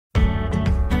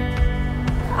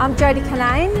I'm Jodie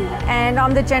Canane and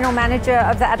I'm the General Manager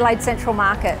of the Adelaide Central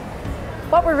Market.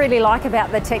 What we really like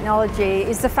about the technology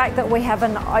is the fact that we have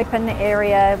an open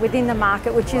area within the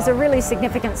market, which is a really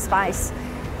significant space,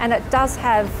 and it does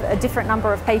have a different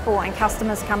number of people and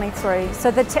customers coming through. So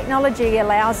the technology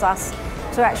allows us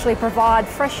to actually provide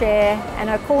fresh air and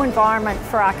a cool environment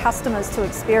for our customers to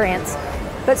experience,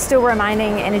 but still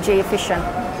remaining energy efficient.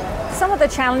 Some of the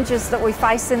challenges that we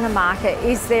face in the market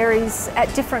is there is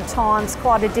at different times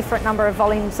quite a different number of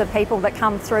volumes of people that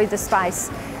come through the space.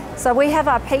 So we have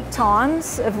our peak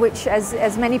times, of which,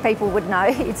 as many people would know,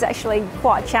 it's actually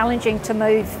quite challenging to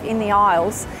move in the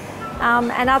aisles,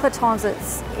 and other times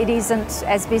it isn't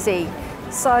as busy.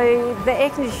 So the air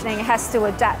conditioning has to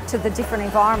adapt to the different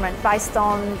environment based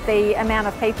on the amount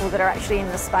of people that are actually in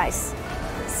the space.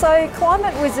 So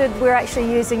Climate Wizard we're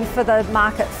actually using for the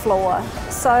market floor.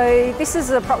 So this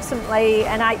is approximately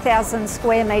an 8,000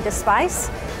 square metre space,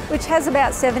 which has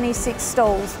about 76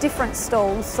 stalls, different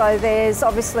stalls. So there's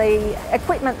obviously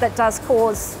equipment that does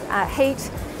cause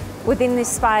heat within this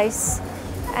space,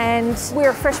 and we're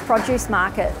a fresh produce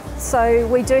market. So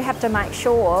we do have to make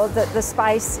sure that the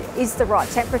space is the right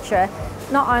temperature,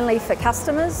 not only for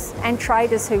customers and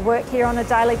traders who work here on a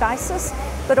daily basis,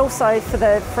 but also for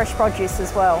the fresh produce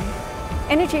as well.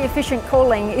 Energy efficient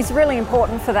cooling is really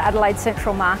important for the Adelaide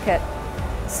Central Market.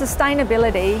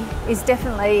 Sustainability is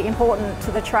definitely important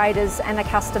to the traders and the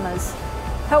customers.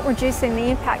 Help reducing the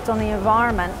impact on the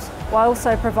environment while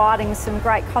also providing some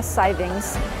great cost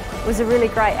savings was a really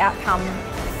great outcome.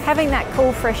 Having that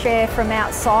cool fresh air from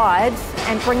outside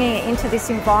and bringing it into this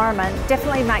environment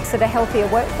definitely makes it a healthier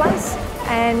workplace,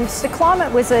 and the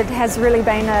Climate Wizard has really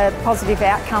been a positive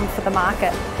outcome for the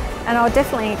market. And I'll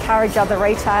definitely encourage other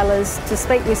retailers to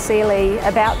speak with Sealy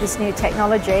about this new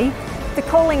technology. The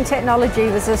cooling technology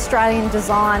was Australian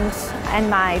designed and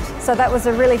made, so that was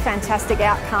a really fantastic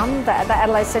outcome that the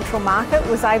Adelaide Central Market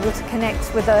was able to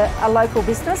connect with a local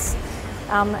business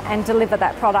and deliver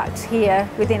that product here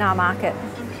within our market.